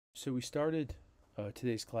So we started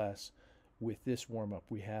today's class with this warm-up.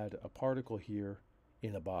 We had a particle here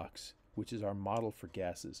in a box, which is our model for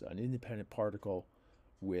gases, an independent particle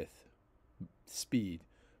with speed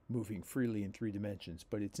moving freely in 3 dimensions,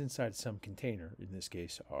 but it's inside some container, in this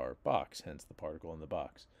case our box, hence the particle in the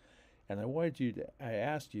box. And I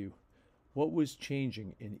asked you what was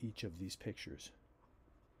changing in each of these pictures.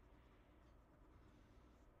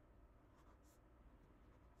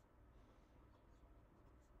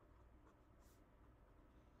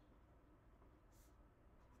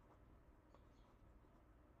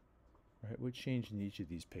 Right? What changed in each of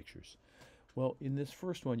these pictures? Well, in this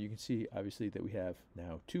first one, you can see obviously that we have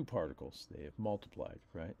now two particles. They have multiplied,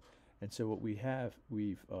 right? And so what we have,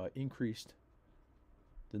 we've increased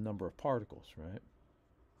the number of particles, right?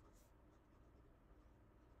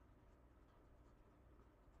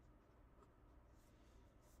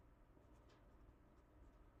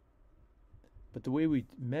 But the way we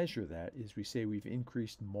measure that is we say we've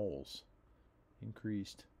increased moles.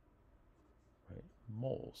 Increased, right,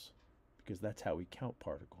 moles, because that's how we count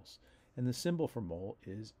particles. And the symbol for mole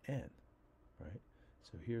is N, right?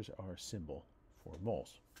 So here's our symbol for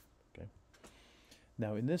moles, okay?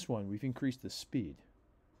 Now in this one, we've increased the speed.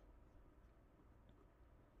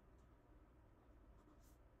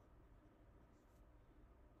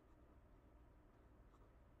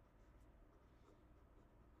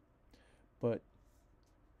 But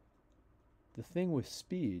the thing with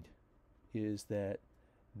speed is that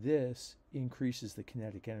this increases the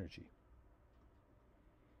kinetic energy.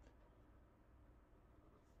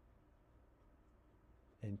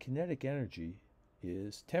 And kinetic energy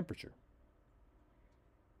is temperature.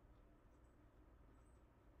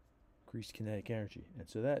 Increased kinetic energy. And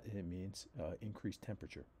so that it means increased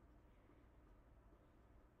temperature.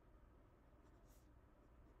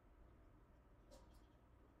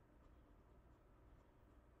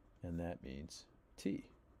 And that means T,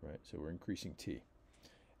 right? So we're increasing T.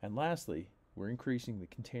 And lastly, we're increasing the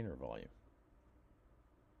container volume.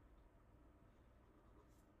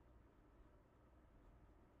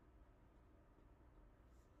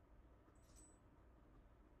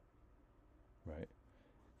 Right?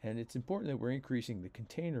 And it's important that we're increasing the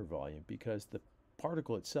container volume because the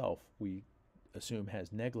particle itself, we assume,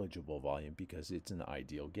 has negligible volume because it's an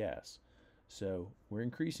ideal gas. So we're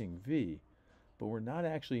increasing V, but we're not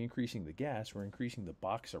actually increasing the gas, we're increasing the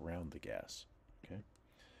box around the gas. Okay.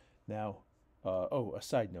 Now, a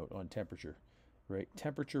side note on temperature, right?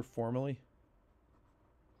 Temperature formally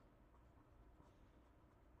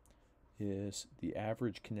is the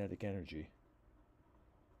average kinetic energy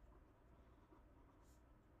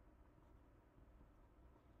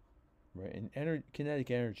right? And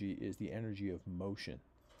kinetic energy is the energy of motion,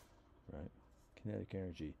 right? Kinetic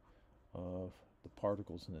energy of the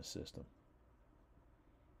particles in a system.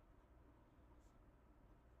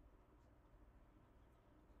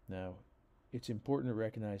 Now, it's important to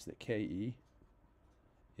recognize that Ke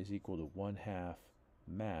is equal to 1/2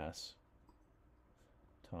 mass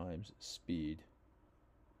times speed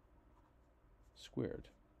squared,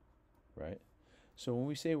 right? So when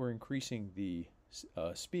we say we're increasing the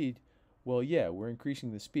speed, well, yeah, we're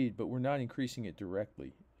increasing the speed, but we're not increasing it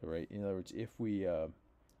directly, right? In other words, if we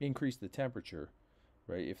increase the temperature,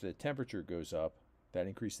 right, if the temperature goes up, that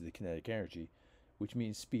increases the kinetic energy, which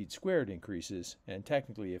means speed squared increases. And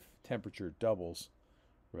technically, if temperature doubles,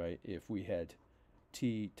 right, if we had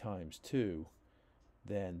T times 2,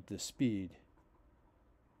 then the speed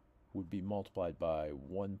would be multiplied by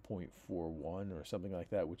 1.41 or something like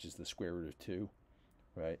that, which is the square root of 2,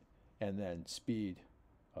 right? And then speed,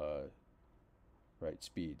 right,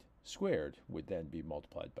 speed squared would then be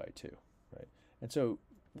multiplied by 2, right? And so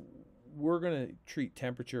we're going to treat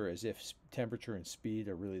temperature as if temperature and speed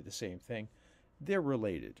are really the same thing. They're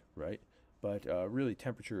related, right? But really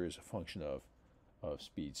temperature is a function of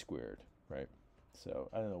speed squared, right? So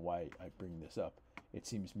I don't know why I bring this up. It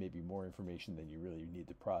seems maybe more information than you really need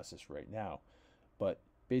to process right now. But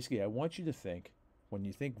basically, I want you to think, when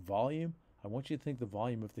you think volume, I want you to think the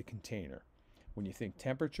volume of the container. When you think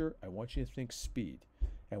temperature, I want you to think speed.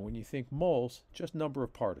 And when you think moles, just number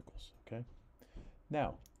of particles, okay?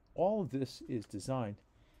 Now, all of this is designed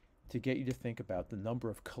to get you to think about the number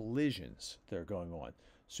of collisions that are going on.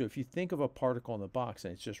 So if you think of a particle in the box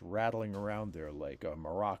and it's just rattling around there like a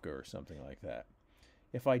maraca or something like that,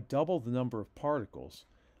 if I double the number of particles,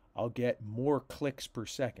 I'll get more clicks per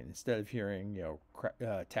second. Instead of hearing,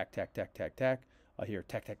 tack, tack, tack, tack, tack, I'll hear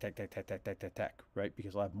tack, tack, tack, tack, tack, tack, tack, tack, tack, right?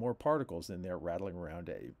 Because I'll have more particles in there rattling around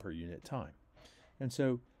per unit time. And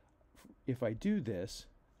so if I do this,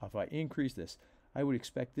 if I increase this, I would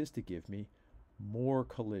expect this to give me more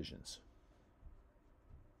collisions.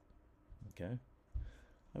 Okay,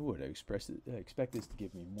 I would. I expect this to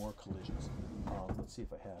give me more collisions. Let's see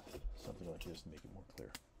if I have something like this to make it more clear.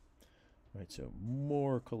 Right, so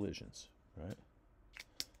more collisions, right?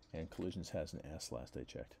 And collisions has an S last I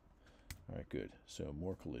checked. All right, good. So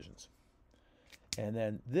more collisions. And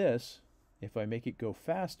then this, if I make it go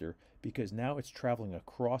faster, because now it's traveling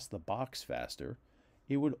across the box faster,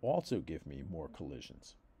 it would also give me more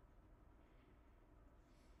collisions.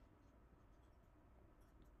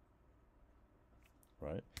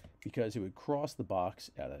 Right? Because it would cross the box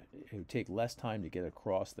it would take less time to get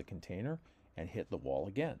across the container and hit the wall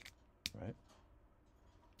again, right?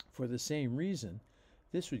 For the same reason,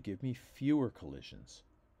 this would give me fewer collisions.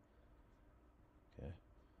 Okay.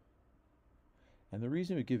 And the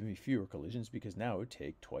reason it would give me fewer collisions is because now it would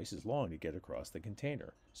take twice as long to get across the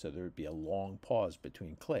container. So there would be a long pause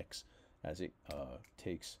between clicks as it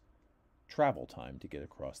takes travel time to get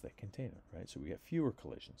across that container, right? So we get fewer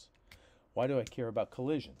collisions. Why do I care about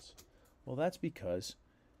collisions? Well, that's because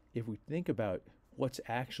if we think about what's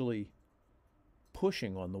actually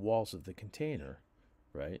pushing on the walls of the container,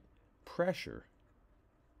 right? Pressure,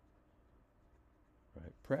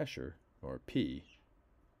 right? Pressure, or P,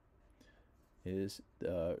 is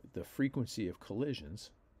the frequency of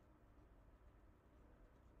collisions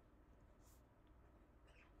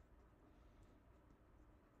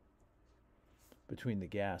between the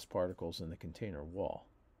gas particles and the container wall.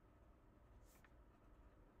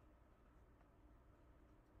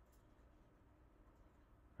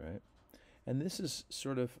 Right? And this is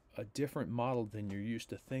sort of a different model than you're used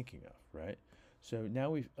to thinking of, right? So now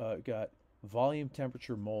we've got volume,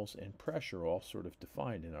 temperature, moles, and pressure all sort of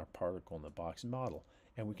defined in our particle in the box model,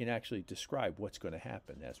 and we can actually describe what's going to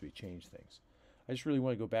happen as we change things. I just really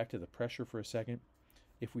want to go back to the pressure for a second.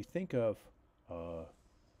 If we think of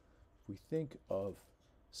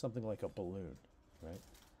something like a balloon, right?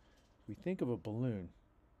 If we think of a balloon,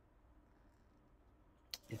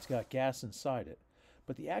 it's got gas inside it,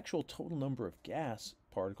 but the actual total number of gas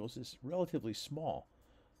particles is relatively small.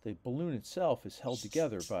 The balloon itself is held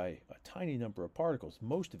together by a tiny number of particles.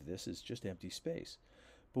 Most of this is just empty space.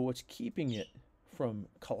 But what's keeping it from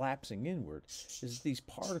collapsing inward is that these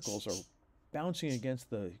particles are bouncing against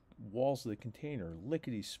the walls of the container,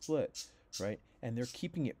 lickety split, right? And they're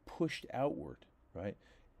keeping it pushed outward, right?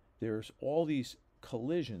 There's all these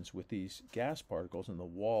collisions with these gas particles in the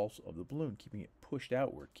walls of the balloon, keeping it pushed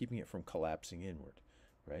outward, keeping it from collapsing inward,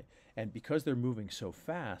 right? And because they're moving so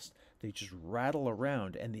fast, they just rattle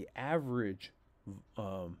around, and the average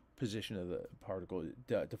position of the particle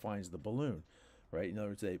defines the balloon, right? In other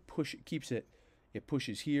words, they push, it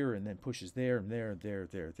pushes here and then pushes there and there and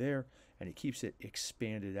there, and it keeps it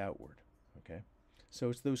expanded outward, okay? So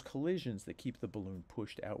it's those collisions that keep the balloon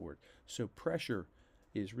pushed outward. So pressure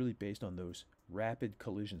is really based on those rapid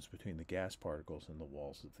collisions between the gas particles and the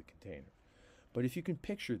walls of the container. But if you can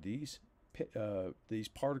picture these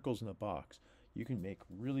particles in a box, you can make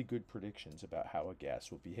really good predictions about how a gas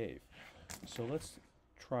will behave. So let's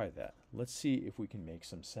try that. Let's see if we can make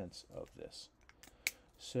some sense of this.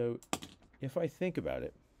 So if I think about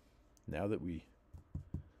it, now that we've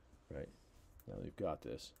got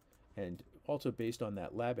this, and also based on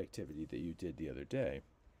that lab activity that you did the other day,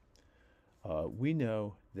 we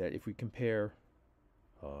know that if we compare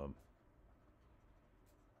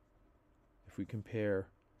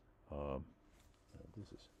this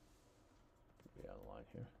is way out of line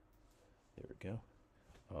here. There we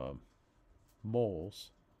go.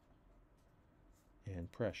 Moles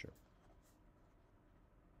and pressure.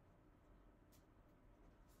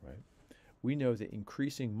 Right? We know that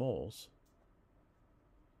increasing moles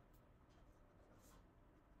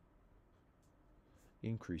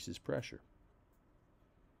increases pressure.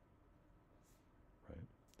 Right?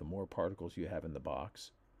 The more particles you have in the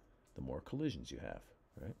box, the more collisions you have,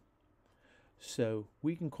 right? So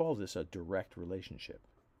we can call this a direct relationship.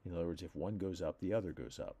 In other words, if one goes up, the other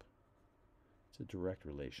goes up. It's a direct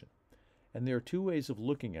relation. And there are two ways of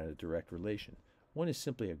looking at a direct relation. One is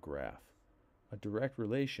simply a graph. A direct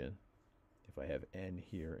relation, if I have n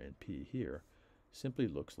here and p here, simply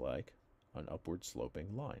looks like an upward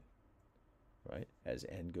sloping line, right? As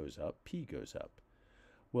n goes up, p goes up.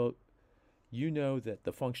 Well, you know that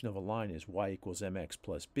the function of a line is y equals mx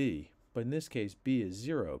plus b, but in this case, b is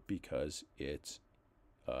 0 because it's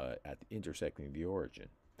intersecting the origin.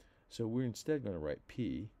 So we're instead going to write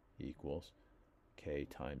p equals k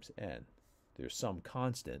times n. There's some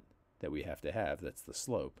constant that we have to have, that's the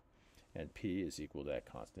slope, and p is equal to that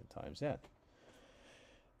constant times n.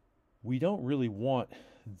 We don't really want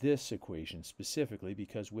this equation specifically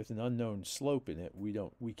because with an unknown slope in it,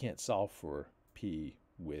 we can't solve for p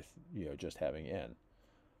with just having n.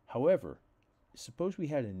 However, suppose we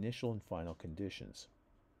had initial and final conditions.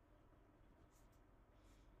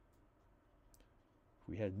 If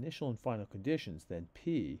we had initial and final conditions, then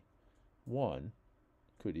P1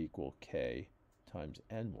 could equal K times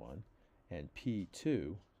N1, and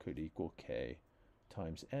P2 could equal K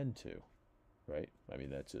times N2, right? I mean,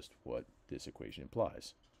 that's just what this equation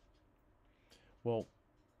implies. Well,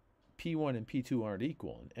 P1 and P2 aren't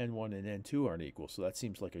equal, and N1 and N2 aren't equal, so that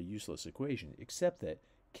seems like a useless equation, except that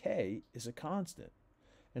K is a constant.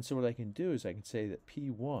 And so what I can do is I can say that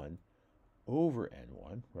P1 over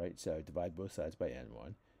N1, right? So I divide both sides by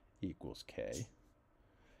N1 equals K,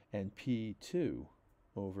 and P2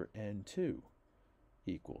 over N2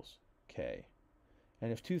 equals K.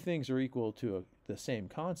 And if two things are equal to the same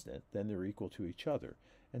constant, then they're equal to each other.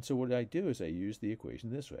 And so what I do is I use the equation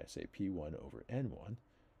this way. I say P1 over N1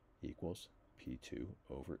 equals P2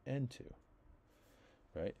 over N2,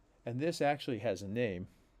 right? And this actually has a name.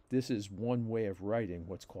 This is one way of writing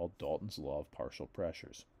what's called Dalton's law of partial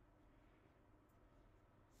pressures.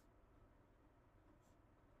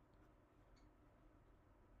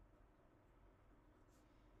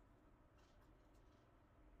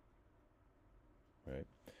 Right?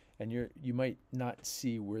 And you might not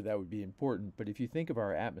see where that would be important, but if you think of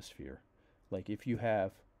our atmosphere, like if you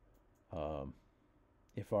have,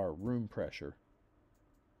 if our room pressure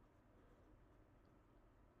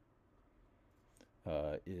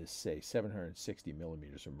is, say, 760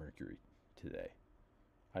 millimeters of mercury today.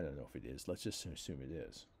 I don't know if it is. Let's just assume it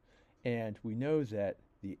is. And we know that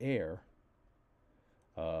the air,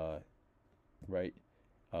 right,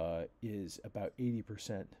 is about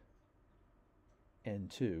 80%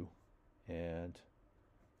 N2 and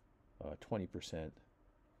 20%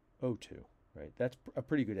 O2, right? That's a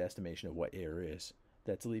pretty good estimation of what air is.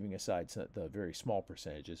 That's leaving aside the very small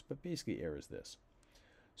percentages, but basically air is this.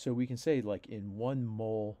 So we can say, like, in 1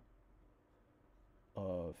 mole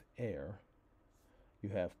of air, you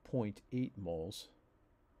have 0.8 moles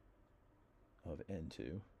of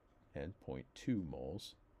N2 and 0.2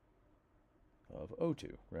 moles of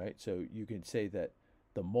O2, right? So you can say that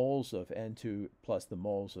the moles of N2 plus the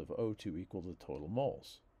moles of O2 equal the total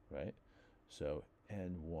moles, right? So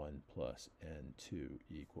N1 plus N2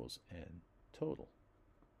 equals N total.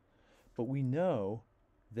 But we know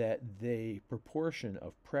that the proportion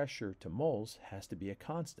of pressure to moles has to be a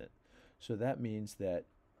constant. So that means that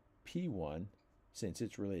P1, since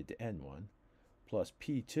it's related to N1, plus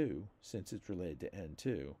P2, since it's related to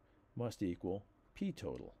N2, must equal P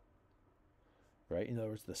total, right? In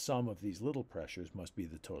other words, the sum of these little pressures must be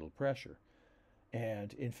the total pressure.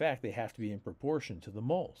 And in fact, they have to be in proportion to the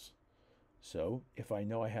moles. So if I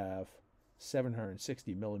know I have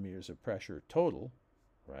 760 millimeters of pressure total,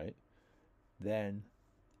 right, then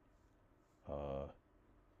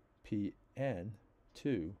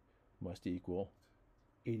Pn2 must equal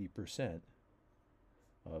 80%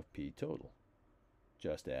 of P total,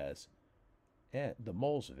 just as the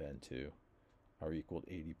moles of N2 are equal to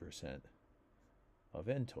 80% of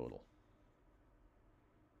N total.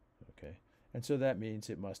 Okay, and so that means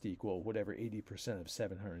it must equal whatever 80% of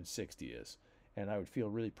 760 is. And I would feel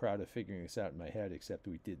really proud of figuring this out in my head, except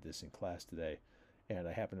we did this in class today, and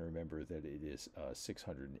I happen to remember that it is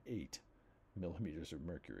 608 millimeters of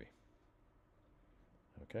mercury.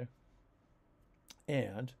 Okay,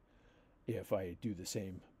 and if I do the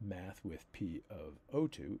same math with P of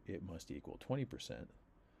O2, it must equal 20%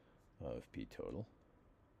 of P total,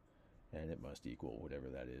 and it must equal whatever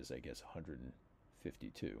that is, I guess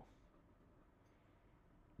 152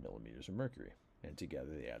 millimeters of mercury. And together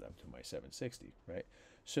they add up to my 760, right?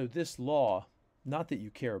 So this law, not that you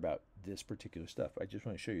care about this particular stuff, I just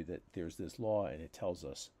want to show you that there's this law and it tells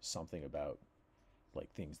us something about,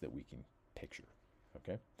 like, things that we can picture,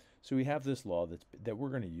 okay? So we have this law that we're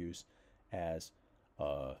going to use as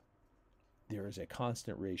there is a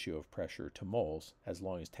constant ratio of pressure to moles as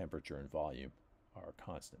long as temperature and volume are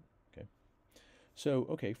constant, okay? So,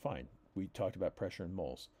 okay, fine. We talked about pressure in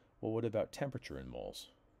moles. Well, what about temperature in moles?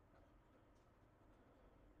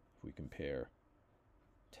 If we compare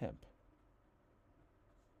temp,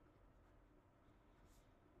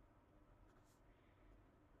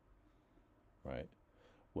 right?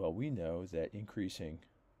 Well, we know that increasing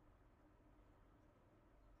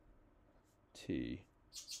T,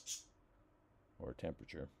 or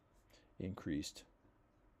temperature, increased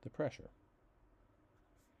the pressure,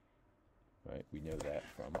 right? We know that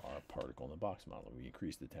from our particle in the box model. We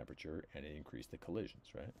increased the temperature and it increased the collisions,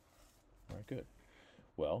 right? All right, good.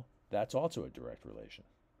 Well, that's also a direct relation.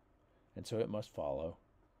 And so it must follow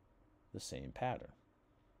the same pattern.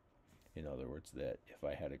 In other words, that if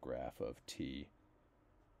I had a graph of T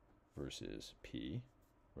versus P,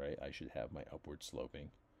 right? I should have my upward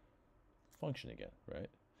sloping function again, right?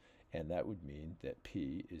 And that would mean that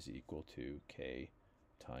P is equal to K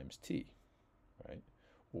times T, right?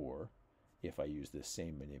 Or if I use this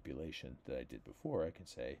same manipulation that I did before, I can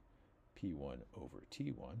say P1 over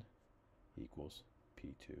T1 equals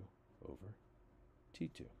P2 over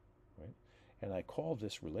T2, right? And I call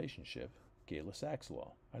this relationship Gay-Lussac's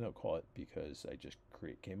law. I don't call it because I just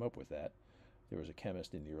came up with that. There was a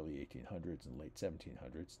chemist in the early 1800s and late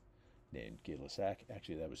 1700s named Gay-Lussac.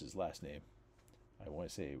 Actually, that was his last name. I want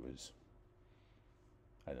to say it was,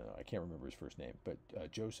 I don't know, I can't remember his first name, but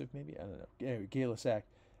Joseph maybe? I don't know. Anyway, Gay-Lussac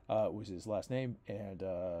was his last name, and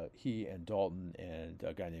he and Dalton and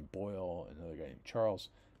a guy named Boyle and another guy named Charles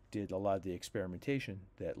did a lot of the experimentation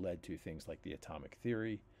that led to things like the atomic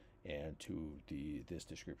theory and to this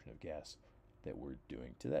description of gas that we're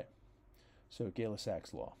doing today. So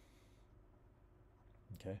Gay-Lussac's law.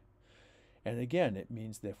 Okay. And again, it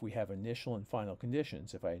means that if we have initial and final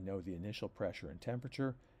conditions, if I know the initial pressure and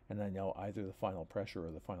temperature, and I know either the final pressure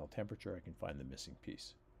or the final temperature, I can find the missing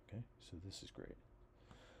piece. Okay, so this is great.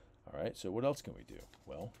 All right, so what else can we do?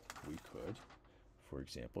 Well, we could, for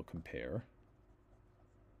example, compare,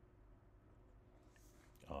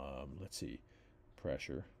 let's see,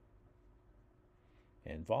 pressure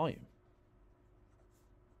and volume.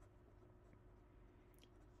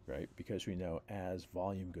 Right, because we know as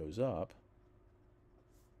volume goes up,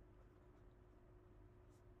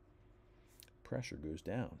 pressure goes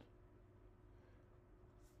down.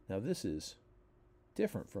 Now this is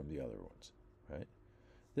different from the other ones, right?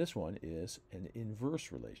 This one is an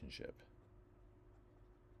inverse relationship,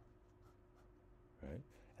 right?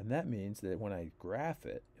 And that means that when I graph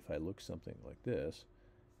it, if I look something like this,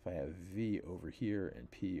 if I have V over here and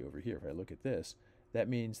P over here, if I look at this, that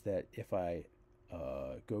means that if I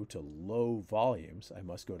go to low volumes, I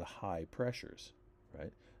must go to high pressures,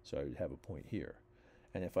 right? So I would have a point here.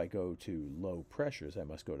 And if I go to low pressures, I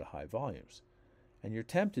must go to high volumes. And you're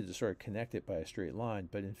tempted to sort of connect it by a straight line,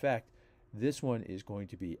 but in fact, this one is going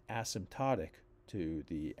to be asymptotic to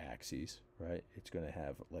the axes, right? It's going to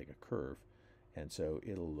have like a curve. And so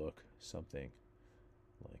it'll look something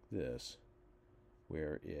like this,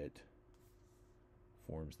 where it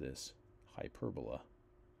forms this hyperbola,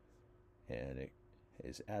 and it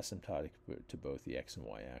is asymptotic to both the x and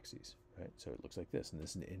y axes, right? So it looks like this, and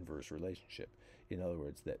this is an inverse relationship. In other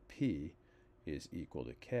words, that P is equal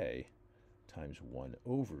to K times 1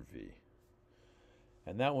 over V.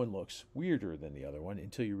 And that one looks weirder than the other one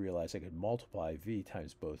until you realize I could multiply V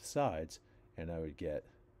times both sides, and I would get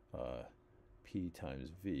P times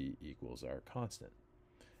V equals our constant.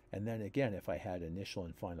 And then again, if I had initial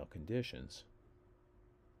and final conditions,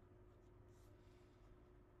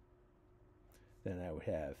 then I would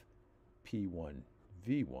have P1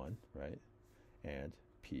 V1, right, and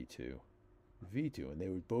P2 V2, and they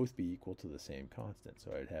would both be equal to the same constant.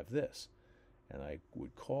 So I'd have this, and I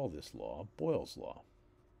would call this law Boyle's law.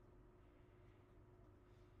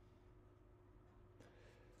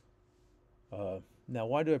 Now,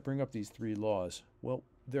 why do I bring up these three laws? Well,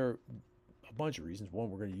 there are a bunch of reasons. One,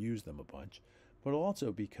 we're going to use them a bunch, but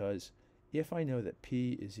also because if I know that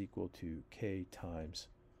P is equal to K times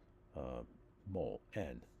mole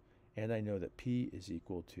N, and I know that P is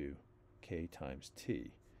equal to K times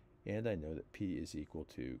T, and I know that P is equal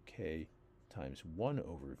to K times 1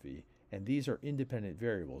 over V, and these are independent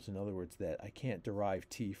variables. In other words, that I can't derive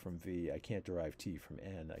T from V, I can't derive T from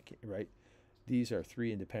N, right? These are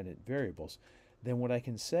three independent variables. Then what I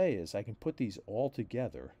can say is I can put these all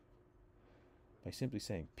together by simply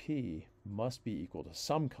saying P must be equal to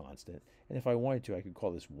some constant. And if I wanted to, I could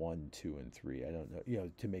call this 1, 2, and 3. I don't know,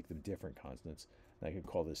 to make them different constants. And I could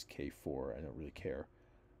call this K4, I don't really care,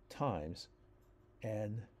 times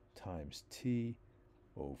N times T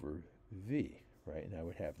over V, right? And I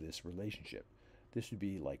would have this relationship. This would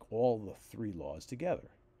be like all the three laws together.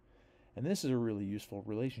 And this is a really useful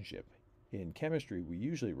relationship. In chemistry, we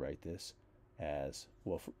usually write this as,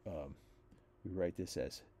 well, we write this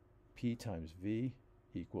as P times V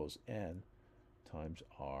equals N times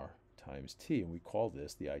R times T, and we call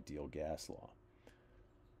this the ideal gas law.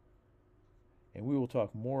 And we will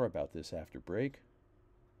talk more about this after break.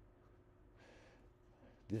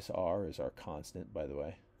 This R is our constant, by the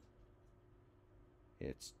way.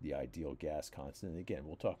 It's the ideal gas constant. And again,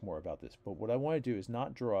 we'll talk more about this. But what I want to do is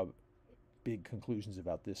not draw big conclusions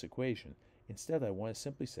about this equation. Instead, I want to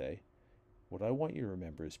simply say, what I want you to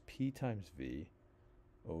remember is P times V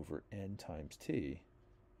over N times T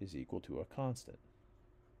is equal to a constant.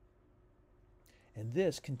 And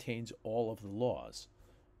this contains all of the laws,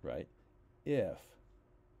 right? If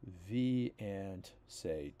V and,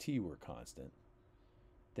 say, T were constant,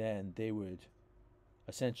 then they would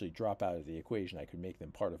essentially drop out of the equation. I could make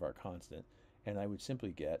them part of our constant, and I would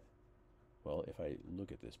simply get, well, if I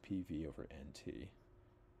look at this, PV over NT,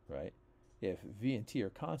 right? If V and T are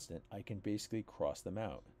constant, I can basically cross them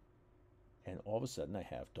out. And all of a sudden I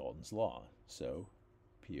have Dalton's law. So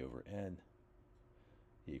P over N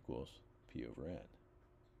equals P over N,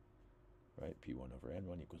 right? P1 over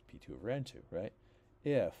N1 equals P2 over N2, right?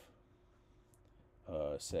 If,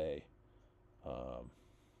 say,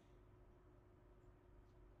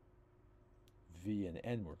 V and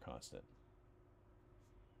N were constant,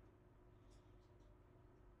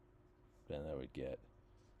 then I would get,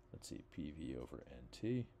 let's see, PV over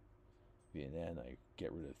NT. V and N, I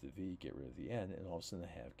get rid of the V, get rid of the N, and all of a sudden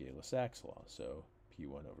I have Gay-Lussac's law. So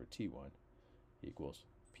P1 over T1 equals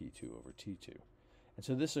P2 over T2. And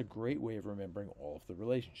so this is a great way of remembering all of the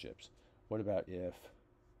relationships. What about if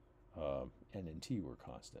N and T were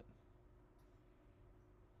constant?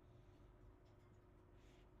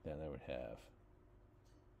 Then I would have,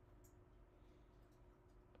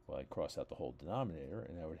 well, I'd cross out the whole denominator,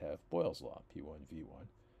 and I would have Boyle's law, P1 V1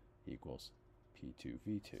 equals P2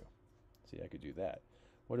 V2. See, I could do that.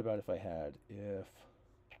 What about if I had,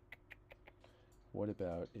 what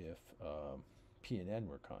about if P and N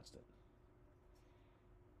were constant?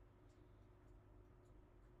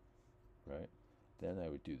 Right? Then I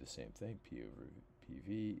would do the same thing, P over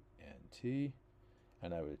PV and T,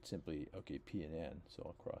 and I would simply, okay, P and N, so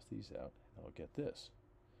I'll cross these out, and I'll get this.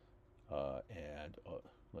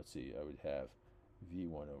 Let's see, I would have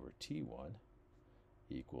V1 over T1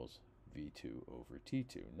 equals V2 over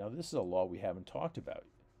T2. Now this is a law we haven't talked about,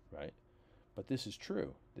 right? But this is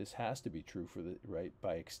true. This has to be true for the, right,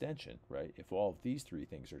 by extension, right? If all of these three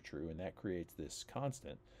things are true and that creates this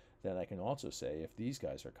constant, then I can also say if these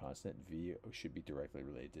guys are constant, V should be directly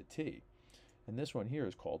related to T. And this one here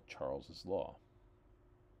is called Charles's law,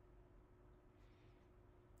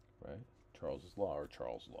 right? Charles's law or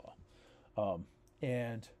Charles' law.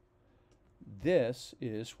 And this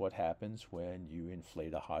is what happens when you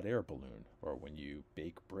inflate a hot air balloon, or when you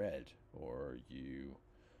bake bread, or you,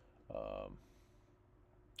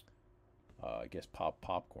 I guess, pop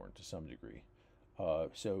popcorn to some degree.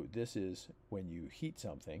 So this is when you heat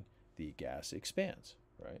something, the gas expands,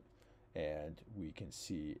 right? And we can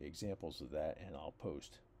see examples of that, and I'll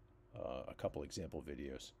post a couple example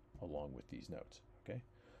videos along with these notes, okay?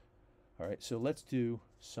 All right, so let's do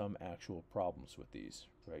some actual problems with these,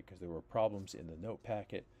 right? Because there were problems in the note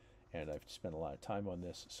packet, and I've spent a lot of time on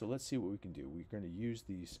this. So let's see what we can do. We're going to use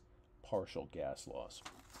these partial gas laws.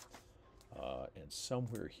 And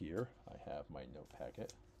somewhere here, I have my note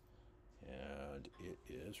packet, and it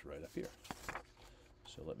is right up here.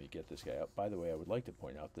 So let me get this guy up. By the way, I would like to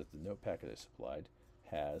point out that the note packet I supplied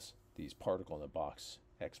has these particle in the box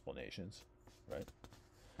explanations, right?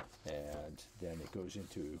 And then it goes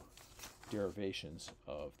into derivations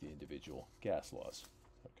of the individual gas laws,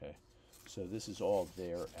 okay? So this is all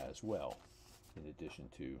there as well, in addition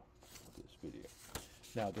to this video.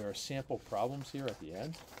 Now there are sample problems here at the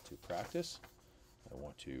end to practice. I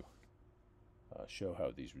want to show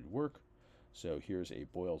how these would work. So here's a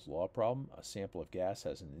Boyle's law problem. A sample of gas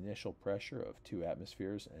has an initial pressure of 2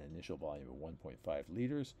 atmospheres and an initial volume of 1.5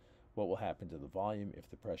 liters. What will happen to the volume if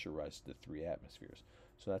the pressure rises to 3 atmospheres?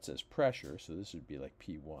 So that says pressure, so this would be like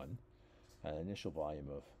P1. An initial volume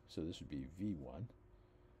of, so this would be V1.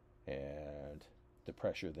 And the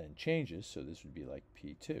pressure then changes, so this would be like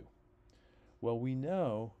P2. Well, we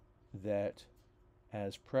know that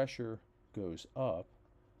as pressure goes up,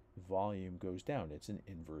 volume goes down. It's an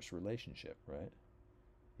inverse relationship, right?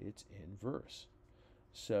 It's inverse.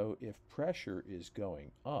 So if pressure is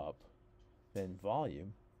going up, then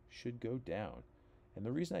volume should go down. And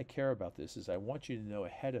the reason I care about this is I want you to know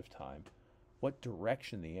ahead of time what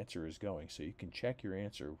direction the answer is going, so you can check your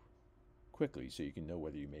answer quickly so you can know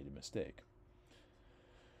whether you made a mistake.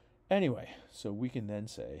 Anyway, so we can then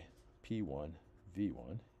say P1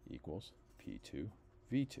 V1 equals P2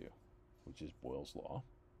 V2, which is Boyle's law.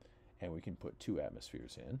 And we can put 2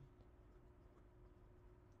 atmospheres in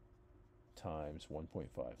times 1.5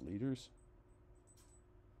 liters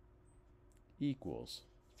equals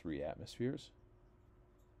 3 atmospheres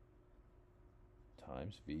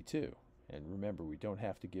times V2. And remember, we don't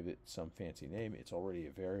have to give it some fancy name. It's already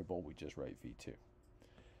a variable. We just write V2.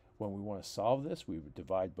 When we want to solve this, we would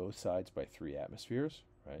divide both sides by 3 atmospheres,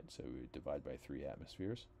 right? So we would divide by 3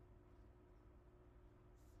 atmospheres.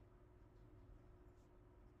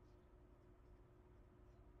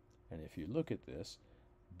 And if you look at this,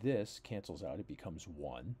 this cancels out. It becomes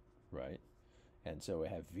 1, right? And so I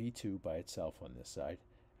have V2 by itself on this side,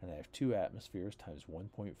 and I have 2 atmospheres times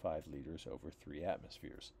 1.5 liters over 3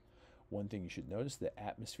 atmospheres. One thing you should notice, the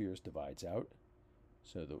atmospheres divides out,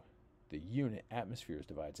 so the unit atmospheres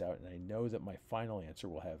divides out, and I know that my final answer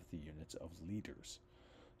will have the units of liters.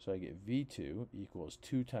 So I get V2 equals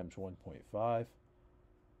 2 times 1.5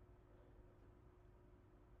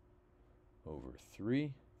 over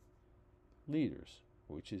 3 liters,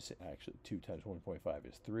 which is actually 2 times 1.5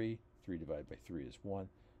 is 3. 3 divided by 3 is 1.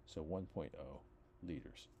 So 1.0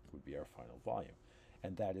 liters would be our final volume.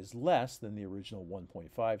 And that is less than the original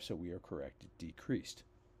 1.5, so we are correct, it decreased.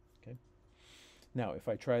 Okay. Now, if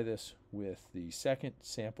I try this with the second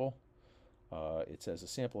sample, it says a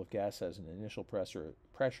sample of gas has an initial pressure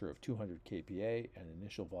of 200 kPa and an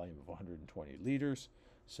initial volume of 120 liters.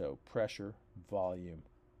 So pressure, volume,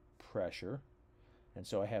 pressure. And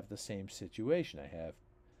so I have the same situation. I have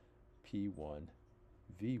P1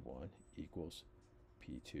 V1 equals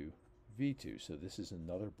P2 V2. So this is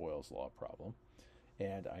another Boyle's Law problem.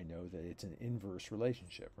 And I know that it's an inverse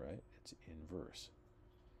relationship, right? It's inverse.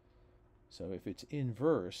 So if it's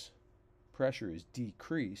inverse, pressure is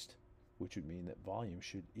decreased, which would mean that volume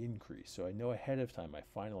should increase. So I know ahead of time my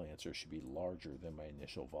final answer should be larger than my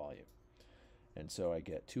initial volume. And so I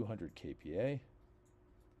get 200 kPa,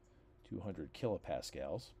 200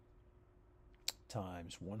 kilopascals,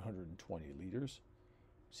 times 120 liters,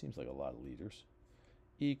 seems like a lot of liters,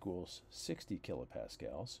 equals 60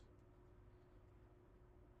 kilopascals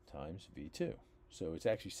times V2. So it's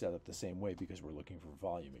actually set up the same way because we're looking for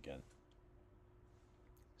volume again.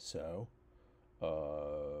 So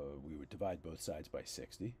we would divide both sides by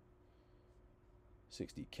 60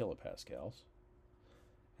 kilopascals.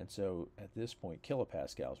 And so at this point,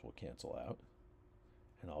 kilopascals will cancel out,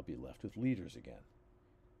 and I'll be left with liters again.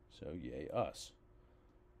 So yay us,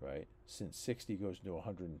 right? Since 60 goes to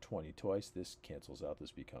 120 twice, this cancels out.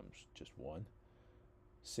 This becomes just 1.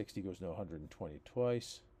 60 goes to 120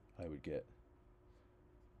 twice. I would get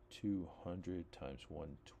 200 times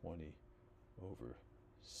 120 over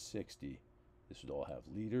 60. This would all have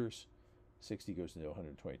liters. 60 goes to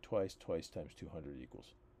 120 twice. Twice times 200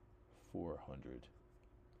 equals 400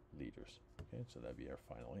 liters. Okay, so that'd be our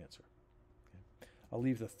final answer. Okay. I'll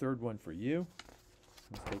leave the third one for you.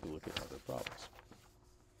 Let's take a look at other problems.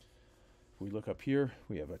 If we look up here,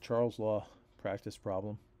 we have a Charles Law practice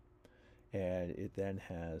problem, and it then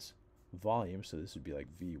has volume, so this would be like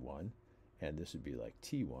V1, and this would be like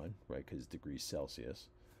T1, right, because it's degrees Celsius.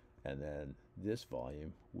 And then this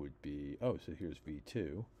volume would be, oh, so here's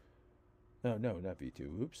V2. No, not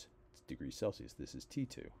V2, oops, it's degrees Celsius. This is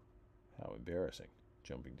T2. How embarrassing,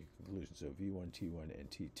 jumping to conclusions. So V1, T1, and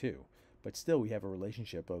T2. But still, we have a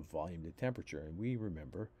relationship of volume to temperature, and we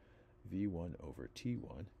remember V1 over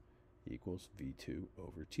T1 equals V2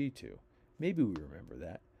 over T2. Maybe we remember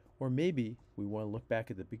that. Or maybe we want to look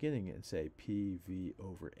back at the beginning and say PV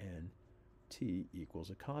over NT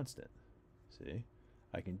equals a constant. See?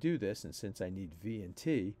 I can do this, and since I need V and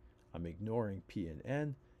T, I'm ignoring P and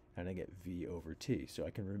N, and I get V over T. So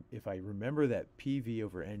I can, if I remember that PV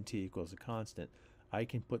over NT equals a constant, I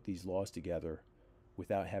can put these laws together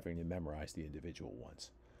without having to memorize the individual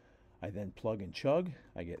ones. I then plug and chug.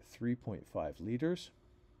 I get 3.5 liters.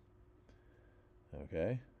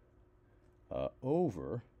 Okay.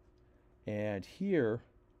 Over. And here,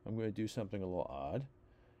 I'm going to do something a little odd.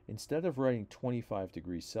 Instead of writing 25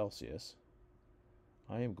 degrees Celsius,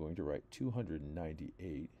 I am going to write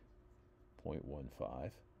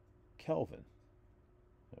 298.15 Kelvin.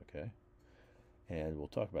 Okay. And we'll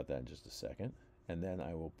talk about that in just a second. And then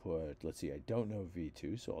I will put, let's see, I don't know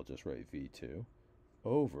V2, so I'll just write V2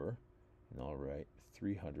 over, and I'll write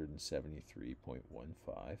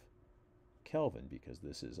 373.15 Kelvin because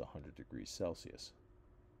this is 100 degrees Celsius.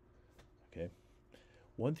 Okay.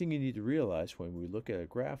 One thing you need to realize when we look at a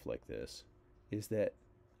graph like this is that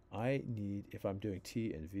I need, if I'm doing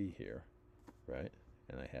T and V here, right,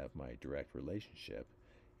 and I have my direct relationship,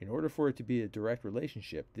 in order for it to be a direct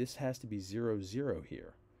relationship, this has to be 0, 0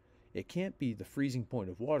 here. It can't be the freezing point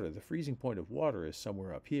of water. The freezing point of water is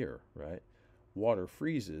somewhere up here, right? Water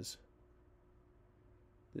freezes.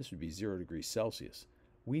 This would be 0 degrees Celsius.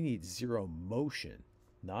 We need zero motion,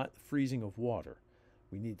 not freezing of water.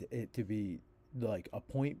 We need it to be like a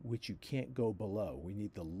point which you can't go below. We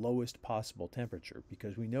need the lowest possible temperature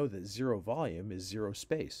because we know that zero volume is zero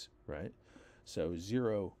space, right? So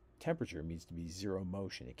zero temperature means to be zero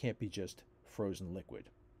motion. It can't be just frozen liquid.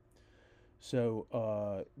 So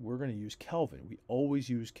we're going to use Kelvin. We always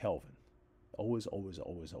use Kelvin. Always, always,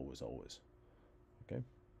 always, always, always. Okay?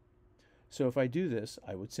 So if I do this,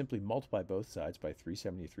 I would simply multiply both sides by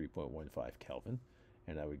 373.15 Kelvin,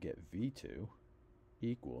 and I would get V2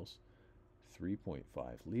 equals 3.5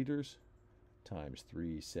 liters times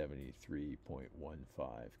 373.15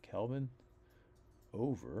 Kelvin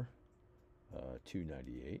over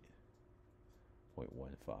 298.15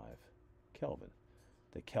 Kelvin.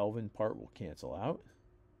 The Kelvin part will cancel out,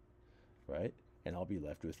 right? And I'll be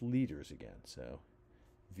left with liters again. So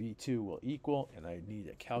V2 will equal, and I need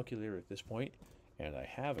a calculator at this point, and I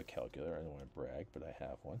have a calculator. I don't want to brag, but I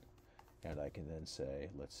have one. And I can then say,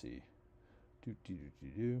 let's see,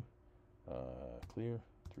 clear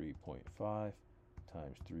 3.5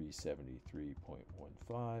 times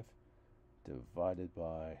 373.15 divided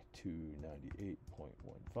by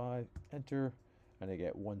 298.15, enter, and I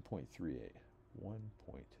get 1.38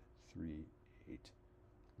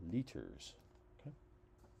 liters. Okay,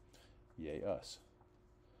 yay us.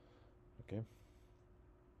 Okay,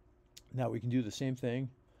 now we can do the same thing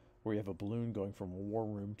where you have a balloon going from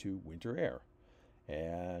warm room to winter air.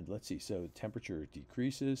 And let's see, so temperature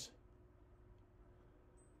decreases,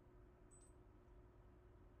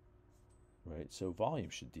 right? So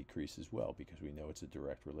volume should decrease as well because we know it's a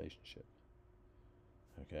direct relationship.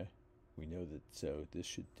 Okay, we know that, so this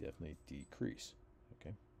should definitely decrease.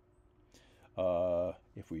 Okay,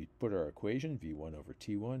 if we put our equation, V1 over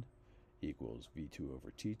T1 equals V2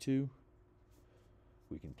 over T2,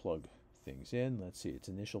 we can plug things in. Let's see, its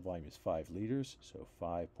initial volume is 5 liters, so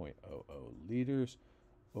 5.00 liters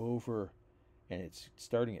over, and it's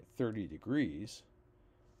starting at 30 degrees,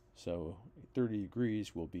 so 30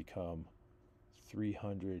 degrees will become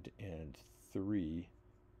 303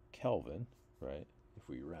 Kelvin, right? If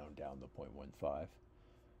we round down the 0.15,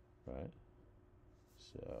 right?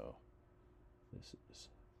 So this is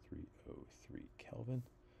 303 Kelvin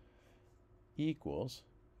equals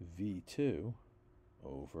V2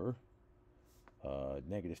 over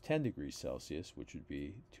negative 10 degrees Celsius, which would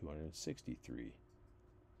be 263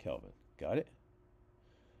 Kelvin. Got it?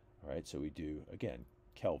 All right, so we do, again,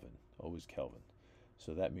 Kelvin, always Kelvin.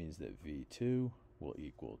 So that means that V2 will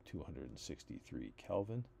equal 263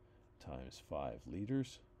 Kelvin times 5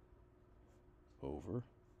 liters over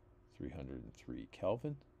 303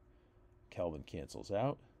 Kelvin. Kelvin cancels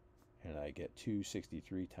out, and I get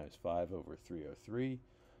 263 times 5 over 303,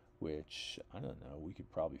 which, I don't know, we could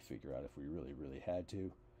probably figure out if we really, really had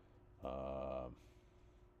to. I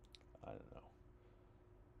don't know.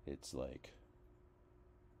 It's like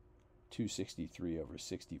 263 over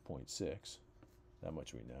 60.6. That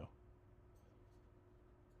much we know.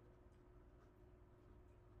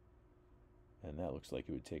 And that looks like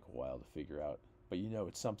it would take a while to figure out. But you know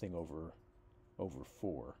it's something over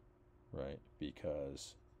 4, right?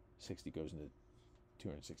 Because 60 goes into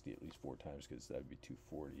 260 at least 4 times, because that would be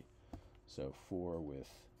 240. So 4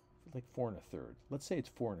 with like 4 1/3. Let's say it's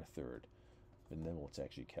 4 1/3, and then let's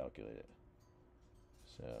actually calculate it.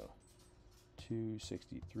 So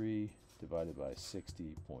 263 divided by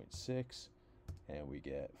 60.6, and we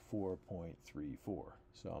get 4.34.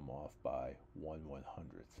 So I'm off by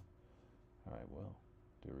 1/100th. All right, well,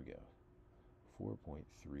 there we go.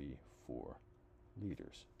 4.34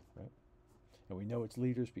 liters, right? And we know it's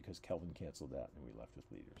liters because Kelvin canceled out and we left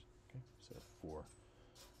with liters. Okay, so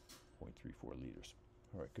 4.34 liters.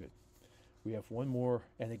 All right, good. We have one more,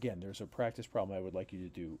 and again, there's a practice problem I would like you to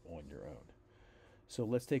do on your own. So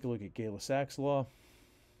let's take a look at Gay-Lussac's law.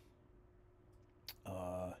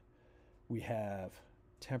 We have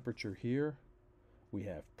temperature here, we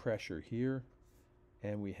have pressure here,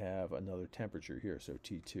 and we have another temperature here, so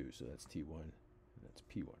T2, so that's T1, and that's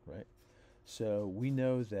P1, right? So we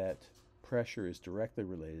know that pressure is directly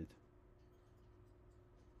related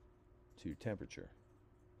to temperature.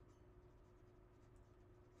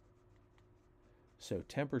 So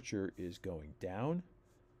temperature is going down,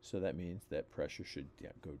 so that means that pressure should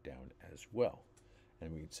go down as well.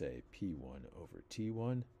 And we can say P1 over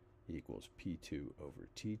T1 equals P2 over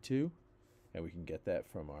T2, and we can get that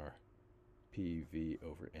from our PV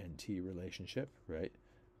over NT relationship, right?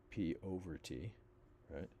 P over T,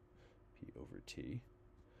 right? P over T.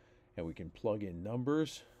 And we can plug in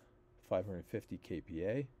numbers, 550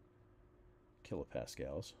 kPa,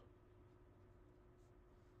 kilopascals,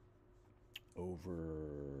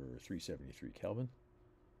 over 373 Kelvin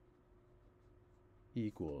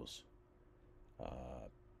equals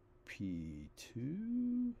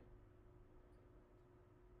P2,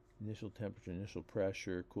 initial temperature, initial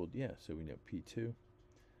pressure, cooled, yeah, so we know P2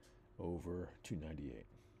 over 298.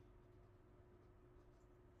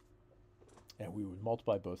 And we would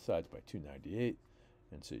multiply both sides by 298,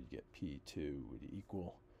 and so you get P2 would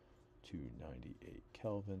equal 298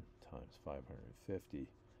 Kelvin times 550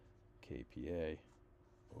 kPa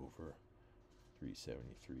over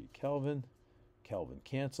 373 Kelvin, Kelvin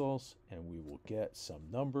cancels, and we will get some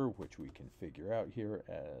number which we can figure out here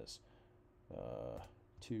as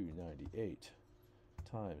 298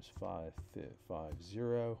 times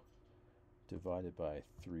 550 divided by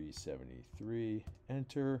 373.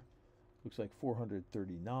 Enter. Looks like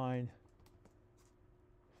 439.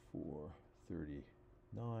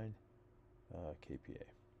 439 kPa.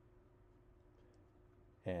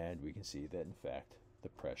 And we can see that, in fact, the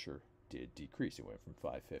pressure did decrease. It went from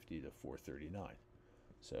 550 to 439.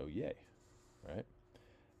 So, yay, right?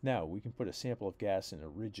 Now, we can put a sample of gas in a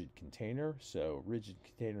rigid container. So, rigid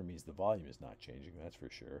container means the volume is not changing, that's for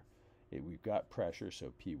sure. We've got pressure,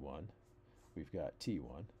 so P1. We've got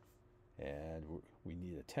T1. And we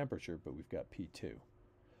need a temperature, but we've got P2.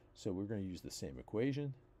 So, we're going to use the same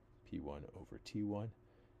equation. P1 over T1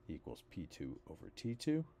 equals P2 over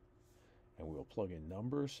T2. And we'll plug in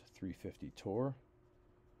numbers, 350 torr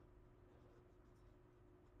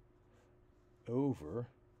over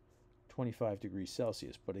 25 degrees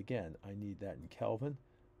Celsius. But again, I need that in Kelvin.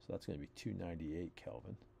 So that's going to be 298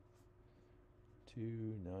 Kelvin.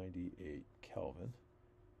 298 Kelvin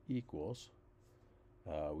equals,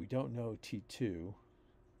 we don't know T2, so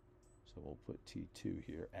we'll put T2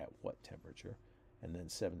 here at what temperature, and then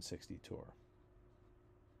 760 torr.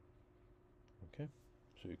 Okay,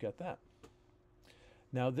 so we've got that.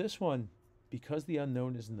 Now this one, because the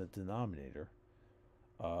unknown is in the denominator,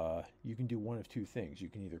 you can do one of two things. You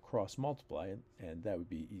can either cross multiply it, and that would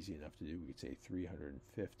be easy enough to do. We could say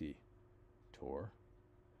 350 torr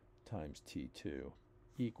times T2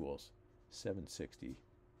 equals 760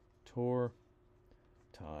 torr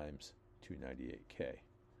times 298K.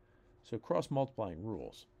 So cross multiplying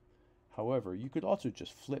rules. However, you could also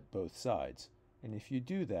just flip both sides. And if you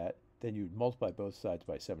do that, then you'd multiply both sides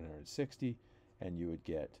by 760, and you would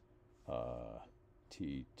get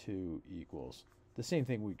T2 equals the same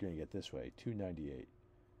thing we're going to get this way,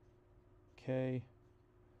 298K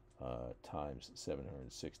times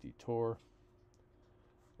 760 torr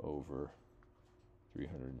over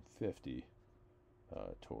 350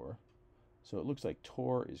 torr. So it looks like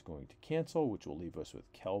torr is going to cancel, which will leave us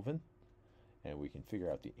with Kelvin. And we can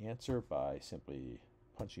figure out the answer by simply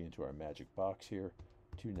punching into our magic box here.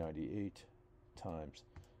 298 times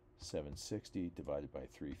 760 divided by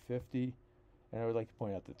 350. And I would like to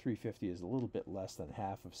point out that 350 is a little bit less than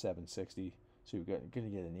half of 760. So we're going to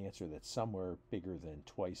get an answer that's somewhere bigger than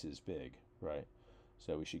twice as big, right?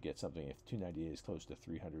 So we should get something, if 298 is close to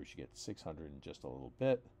 300, we should get 600 in just a little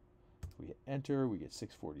bit. If we hit enter, we get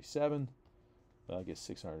 647. Well, I guess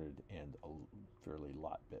 600 and a fairly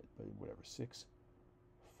lot bit, but whatever,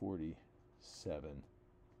 647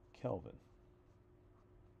 Kelvin.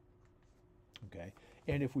 Okay,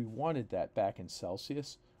 and if we wanted that back in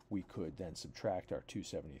Celsius, we could then subtract our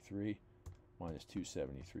 273 minus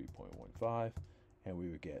 273.15, and we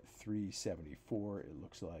would get 374, it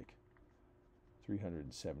looks like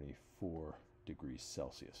 374 degrees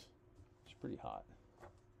Celsius. It's pretty hot.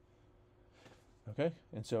 Okay,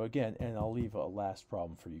 and so again, and I'll leave a last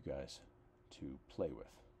problem for you guys to play with.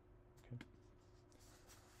 Okay.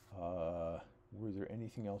 Were there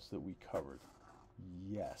anything else that we covered?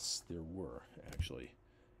 Yes, there were, actually.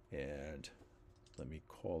 And let me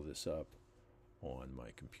call this up on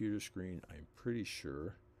my computer screen. I'm pretty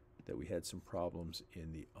sure that we had some problems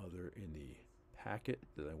in the packet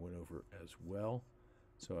that I went over as well.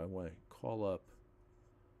 So I want to call up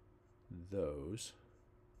those.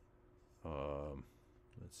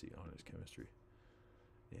 Let's see, honors chemistry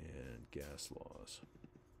and gas laws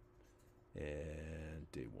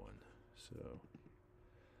and day one. So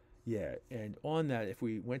yeah, and on that, if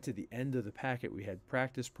we went to the end of the packet, we had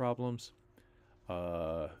practice problems. We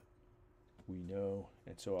know,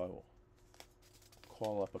 and so I will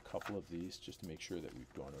call up a couple of these just to make sure that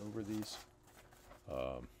we've gone over these.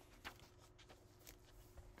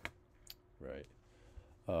 Right.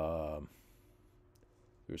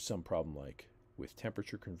 There's some problem like with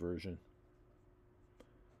temperature conversion,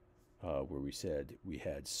 where we said we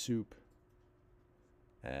had soup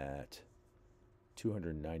at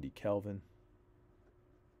 290 Kelvin.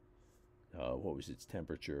 What was its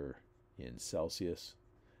temperature in Celsius?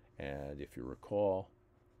 And if you recall,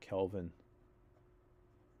 Kelvin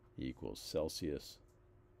equals Celsius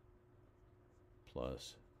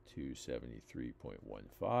plus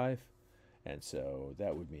 273.15. And so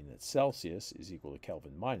that would mean that Celsius is equal to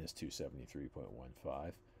Kelvin minus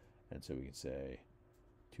 273.15. And so we can say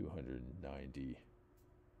 290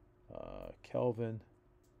 Kelvin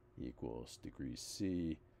equals degrees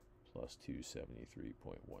C plus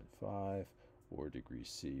 273.15, or degrees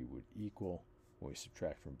C would equal, when we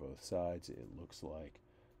subtract from both sides, it looks like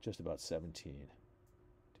just about 17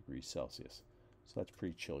 degrees Celsius. So that's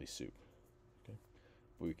pretty chilly soup. Okay?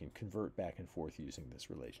 But we can convert back and forth using this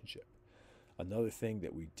relationship. Another thing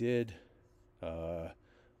that we did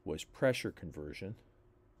was pressure conversion.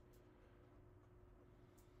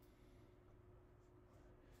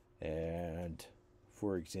 And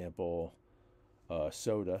for example,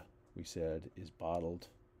 soda, we said, is bottled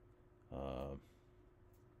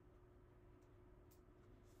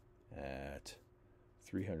at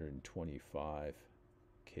 325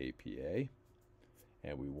 kPa,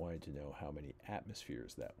 and we wanted to know how many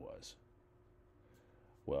atmospheres that was.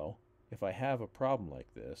 Well, if I have a problem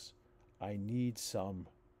like this, I need some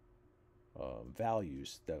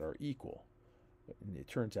values that are equal. And it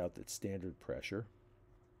turns out that standard pressure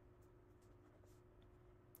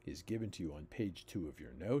is given to you on page 2 of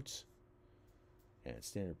your notes, and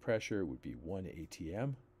standard pressure would be 1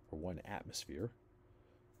 atm, or 1 atmosphere,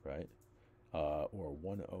 right? Or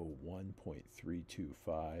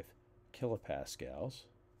 101.325 kilopascals,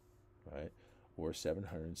 right? Or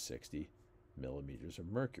 760 millimeters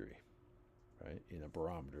of mercury, right? In a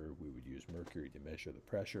barometer, we would use mercury to measure the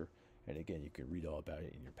pressure. And again, you can read all about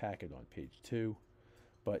it in your packet on page 2.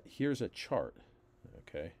 But here's a chart,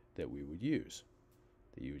 okay, that we would use,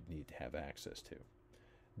 that you would need to have access to.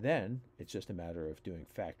 Then it's just a matter of doing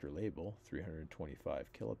factor label,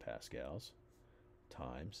 325 kilopascals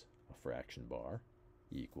times a fraction bar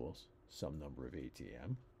equals some number of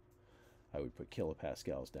atm. I would put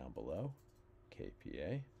kilopascals down below,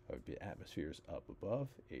 kPa. I would put atmospheres up above,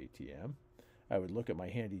 atm. I would look at my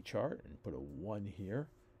handy chart and put a 1 here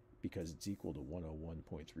because it's equal to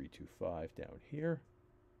 101.325 down here,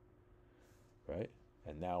 right?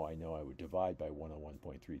 And now I know I would divide by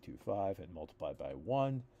 101.325 and multiply by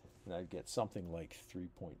 1, and I'd get something like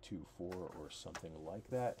 3.24 or something like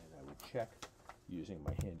that, and I would check using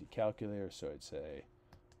my handy calculator. So I'd say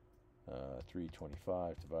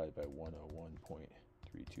 325 divided by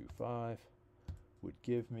 101.325 would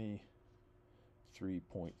give me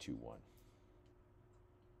 3.21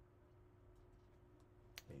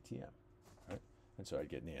 atm, right? And so I'd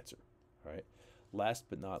get an answer, right? Last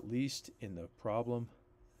but not least, in the problem,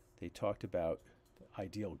 they talked about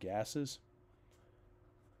ideal gases.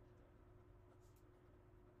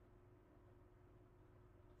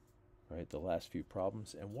 Right, the last few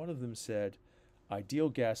problems. And one of them said ideal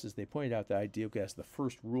gases, they pointed out that ideal gas, the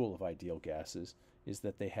first rule of ideal gases is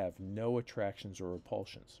that they have no attractions or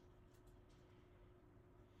repulsions.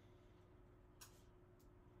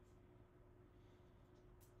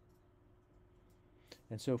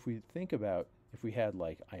 And so if we think about, if we had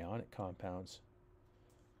like ionic compounds,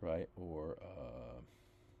 right, or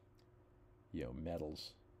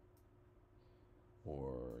metals,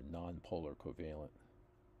 or nonpolar covalent,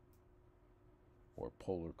 or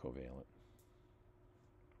polar covalent,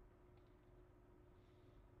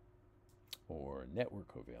 or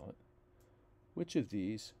network covalent, which of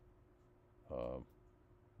these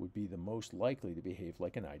would be the most likely to behave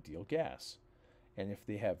like an ideal gas? And if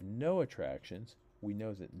they have no attractions, we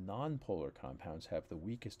know that nonpolar compounds have the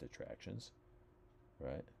weakest attractions,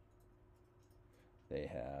 right? They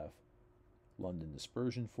have London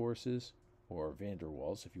dispersion forces, or van der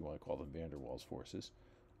Waals, if you want to call them van der Waals forces,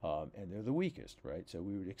 and they're the weakest, right? So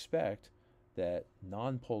we would expect that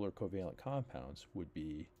nonpolar covalent compounds would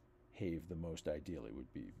behave the most ideally,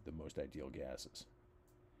 would be the most ideal gases.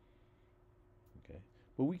 Okay,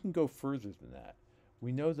 but we can go further than that.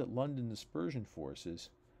 We know that London dispersion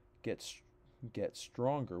forces get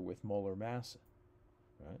stronger with molar mass,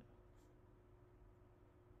 right?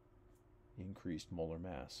 Increased molar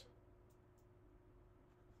mass,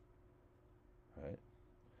 right?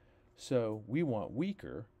 So we want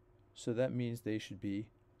weaker, so that means they should be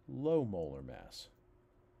low molar mass,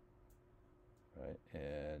 right?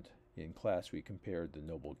 And in class we compared the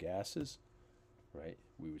noble gases, right?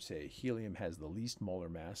 We would say helium has the least molar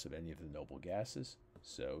mass of any of the noble gases,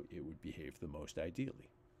 so it would behave the most ideally.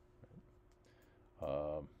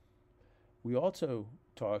 Right? We also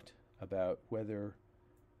talked about whether,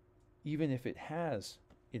 even if it has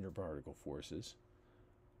interparticle forces,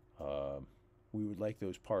 we would like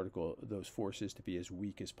those forces to be as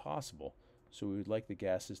weak as possible. So we would like the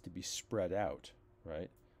gases to be spread out, right?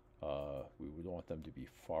 We would want them to be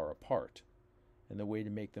far apart. And the way to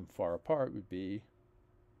make them far apart would be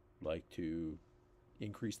like to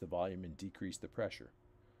increase the volume and decrease the pressure,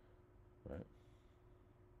 right?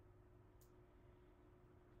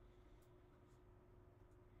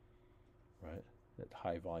 Right? At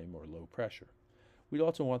high volume or low pressure. We'd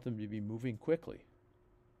also want them to be moving quickly.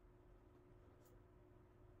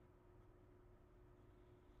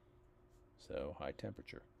 So high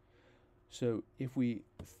temperature. So if we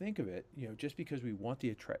think of it, just because we want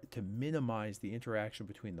to minimize the interaction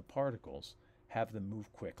between the particles, have them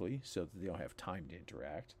move quickly so that they don't have time to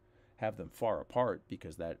interact, have them far apart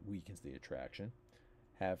because that weakens the attraction,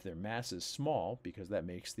 have their masses small because that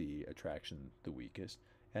makes the attraction the weakest,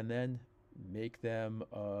 and then make them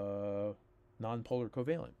nonpolar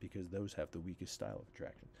covalent because those have the weakest style of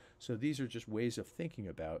attraction. So these are just ways of thinking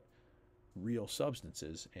about real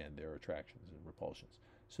substances and their attractions and repulsions.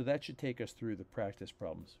 So that should take us through the practice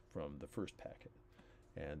problems from the first packet,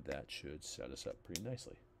 and that should set us up pretty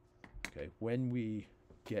nicely. Okay, when we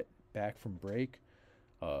get back from break,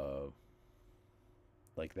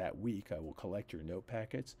 like that week, I will collect your note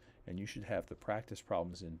packets, and you should have the practice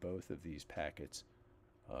problems in both of these packets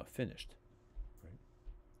finished, right?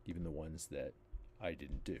 Even the ones that I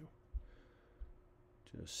didn't do.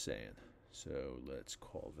 Just saying. So let's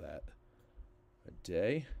call that a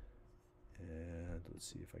day, and let's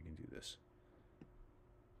see if I can do this.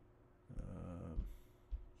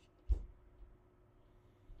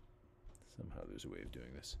 Somehow there's a way of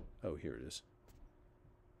doing this. Oh, here it is.